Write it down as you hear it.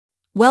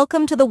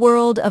Welcome to the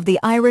world of the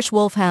Irish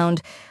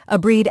Wolfhound, a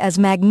breed as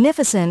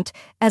magnificent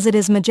as it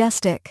is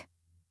majestic.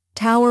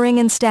 Towering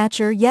in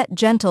stature yet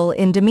gentle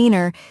in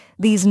demeanor,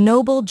 these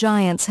noble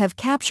giants have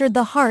captured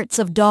the hearts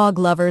of dog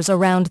lovers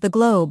around the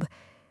globe.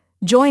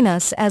 Join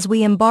us as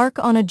we embark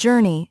on a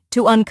journey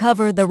to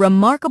uncover the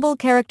remarkable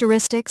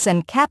characteristics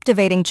and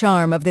captivating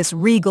charm of this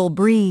regal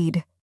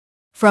breed.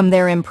 From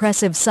their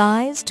impressive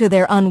size to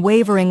their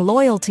unwavering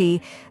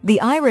loyalty, the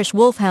Irish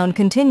Wolfhound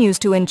continues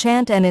to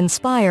enchant and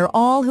inspire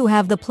all who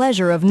have the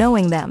pleasure of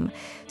knowing them.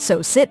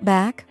 So sit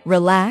back,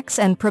 relax,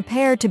 and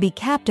prepare to be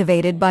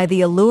captivated by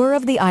the allure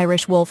of the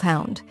Irish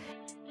Wolfhound.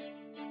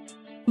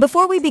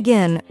 Before we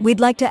begin, we'd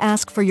like to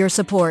ask for your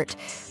support.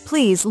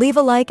 Please leave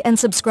a like and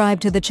subscribe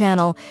to the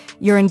channel.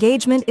 Your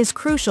engagement is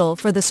crucial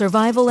for the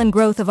survival and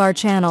growth of our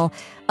channel,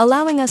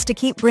 allowing us to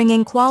keep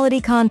bringing quality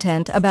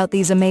content about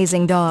these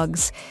amazing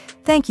dogs.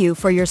 Thank you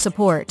for your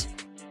support.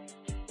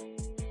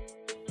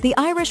 The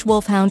Irish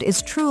Wolfhound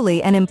is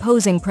truly an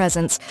imposing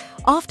presence,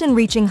 often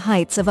reaching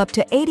heights of up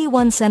to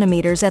 81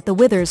 centimeters at the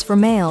withers for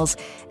males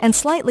and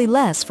slightly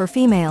less for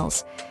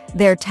females.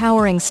 Their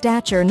towering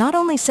stature not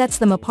only sets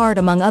them apart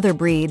among other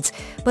breeds,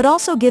 but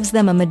also gives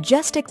them a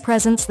majestic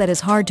presence that is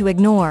hard to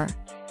ignore.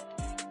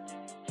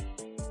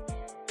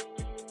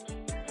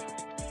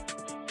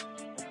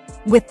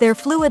 With their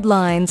fluid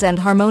lines and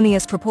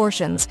harmonious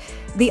proportions,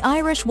 the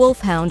Irish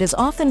Wolfhound is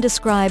often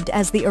described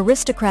as the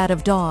aristocrat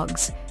of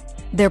dogs.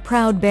 Their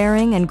proud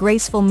bearing and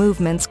graceful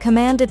movements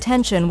command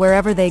attention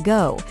wherever they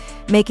go,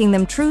 making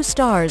them true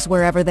stars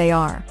wherever they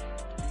are.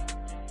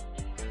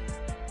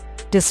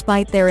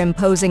 Despite their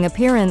imposing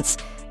appearance,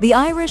 the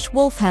Irish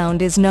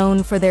Wolfhound is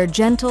known for their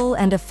gentle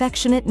and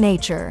affectionate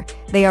nature.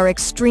 They are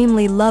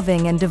extremely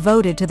loving and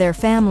devoted to their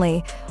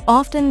family,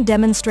 often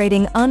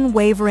demonstrating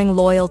unwavering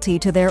loyalty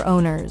to their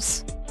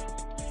owners.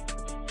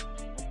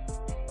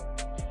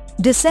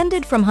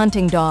 Descended from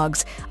hunting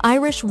dogs,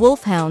 Irish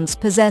Wolfhounds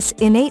possess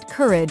innate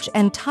courage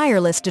and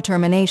tireless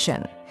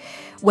determination.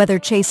 Whether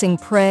chasing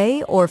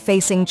prey or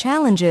facing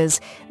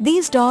challenges,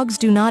 these dogs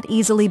do not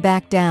easily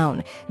back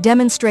down,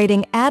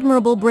 demonstrating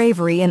admirable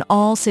bravery in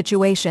all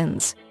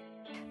situations.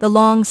 The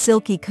long,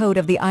 silky coat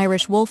of the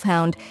Irish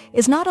Wolfhound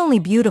is not only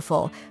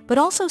beautiful, but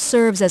also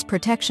serves as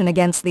protection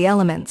against the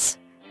elements.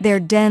 Their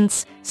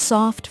dense,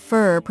 soft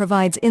fur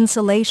provides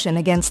insulation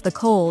against the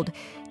cold,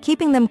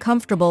 keeping them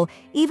comfortable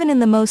even in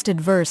the most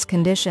adverse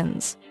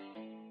conditions.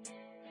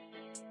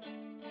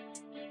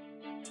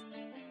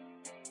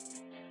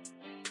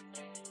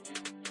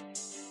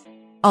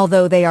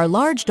 Although they are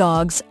large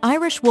dogs,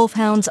 Irish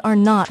Wolfhounds are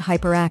not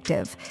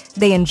hyperactive.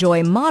 They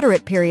enjoy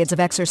moderate periods of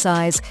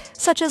exercise,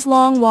 such as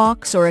long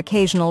walks or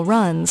occasional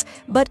runs,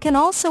 but can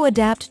also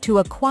adapt to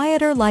a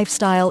quieter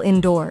lifestyle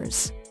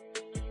indoors.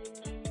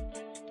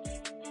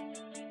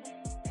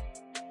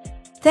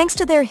 Thanks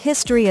to their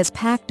history as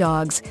pack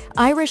dogs,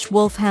 Irish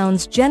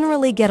Wolfhounds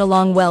generally get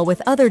along well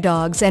with other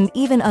dogs and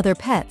even other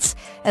pets,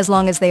 as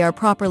long as they are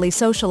properly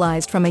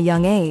socialized from a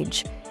young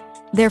age.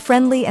 Their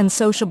friendly and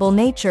sociable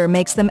nature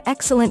makes them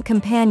excellent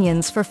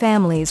companions for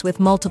families with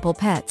multiple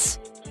pets.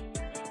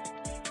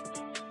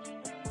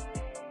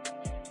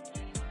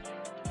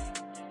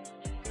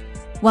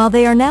 While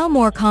they are now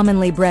more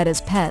commonly bred as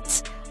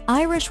pets,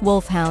 Irish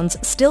Wolfhounds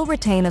still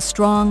retain a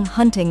strong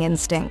hunting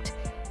instinct.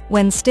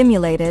 When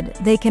stimulated,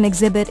 they can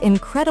exhibit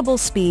incredible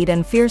speed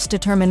and fierce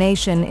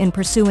determination in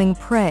pursuing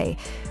prey,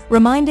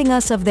 reminding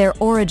us of their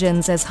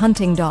origins as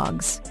hunting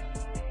dogs.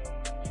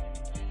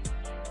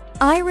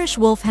 Irish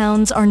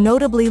Wolfhounds are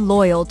notably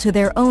loyal to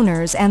their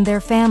owners and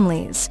their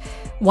families.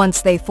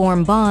 Once they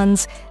form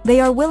bonds, they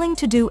are willing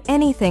to do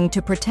anything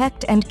to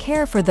protect and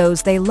care for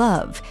those they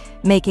love,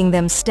 making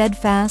them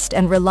steadfast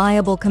and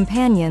reliable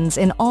companions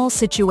in all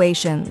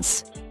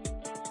situations.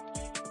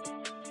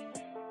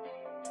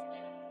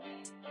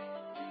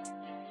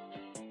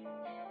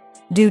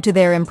 Due to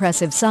their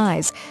impressive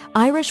size,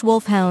 Irish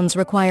Wolfhounds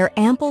require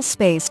ample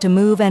space to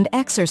move and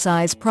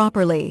exercise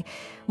properly.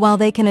 While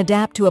they can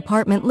adapt to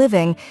apartment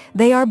living,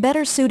 they are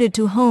better suited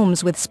to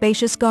homes with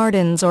spacious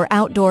gardens or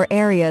outdoor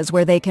areas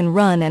where they can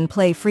run and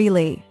play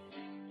freely.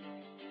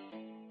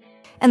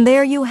 And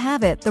there you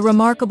have it, the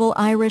remarkable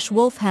Irish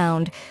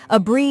Wolfhound, a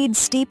breed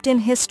steeped in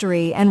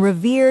history and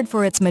revered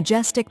for its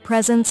majestic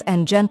presence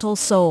and gentle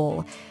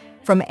soul.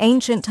 From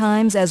ancient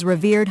times as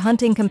revered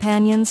hunting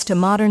companions to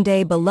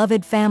modern-day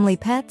beloved family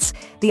pets,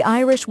 the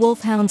Irish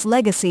Wolfhound's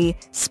legacy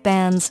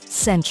spans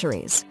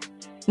centuries.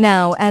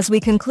 Now, as we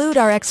conclude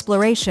our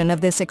exploration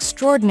of this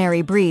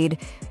extraordinary breed,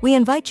 we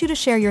invite you to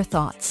share your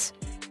thoughts.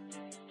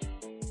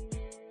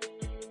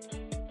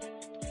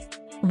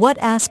 What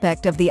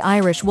aspect of the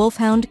Irish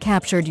Wolfhound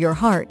captured your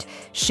heart?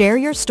 Share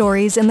your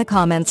stories in the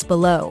comments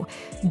below.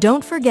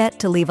 Don't forget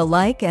to leave a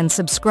like and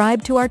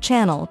subscribe to our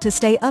channel to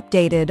stay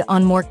updated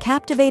on more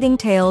captivating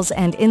tales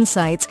and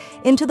insights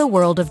into the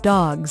world of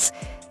dogs.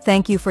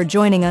 Thank you for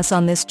joining us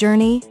on this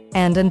journey,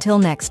 and until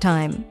next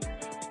time.